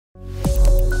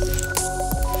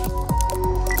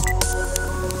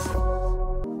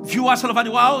viewers all over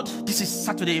the world, this is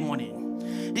Saturday morning.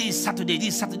 This is Saturday.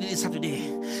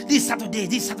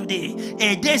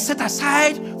 A day set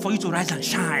aside for you to rise and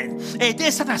shine. A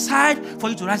day set aside for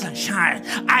you to rise and shine.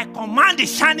 I command the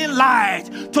shining light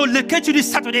to locate you this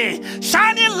Saturday.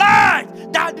 Shining light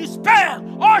that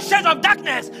dispel all shades of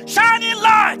darkness. Shining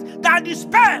light that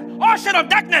dispel all shades of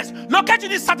darkness. Locate you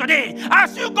this Saturday.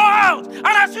 As you go out and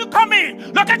as you come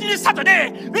in, locate you this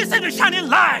Saturday. Receive the shining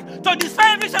light to dispel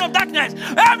every shade of darkness.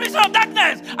 Every shade of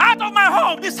darkness out of my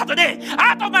home this Saturday.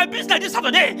 Out of my business this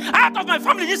Saturday, out of my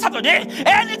family this Saturday,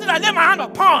 anything I lay my hand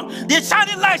upon, the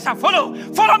shining light shall follow.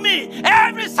 Follow me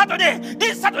every Saturday.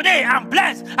 This Saturday I'm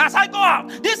blessed as I go out.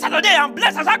 This Saturday I'm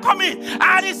blessed as I come in.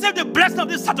 I receive the blessing of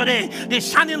this Saturday, the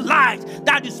shining light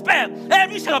that dispels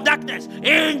every shade of darkness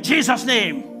in Jesus'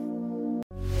 name.